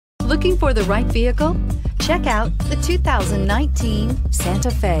Looking for the right vehicle? Check out the 2019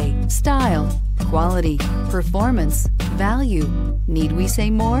 Santa Fe. Style, quality, performance, value. Need we say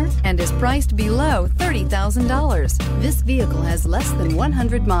more? And is priced below $30,000. This vehicle has less than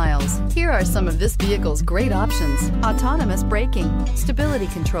 100 miles. Here are some of this vehicle's great options: autonomous braking, stability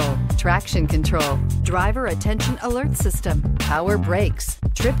control, traction control, driver attention alert system, power brakes,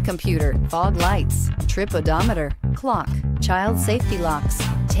 trip computer, fog lights, trip odometer, clock, child safety locks.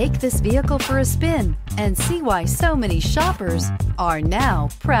 Take this vehicle for a spin and see why so many shoppers are now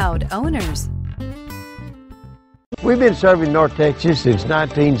proud owners. We've been serving North Texas since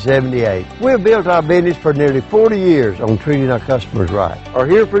 1978. We've built our business for nearly 40 years on treating our customers right. Are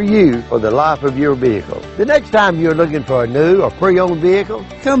here for you for the life of your vehicle. The next time you're looking for a new or pre-owned vehicle,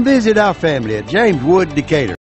 come visit our family at James Wood, Decatur.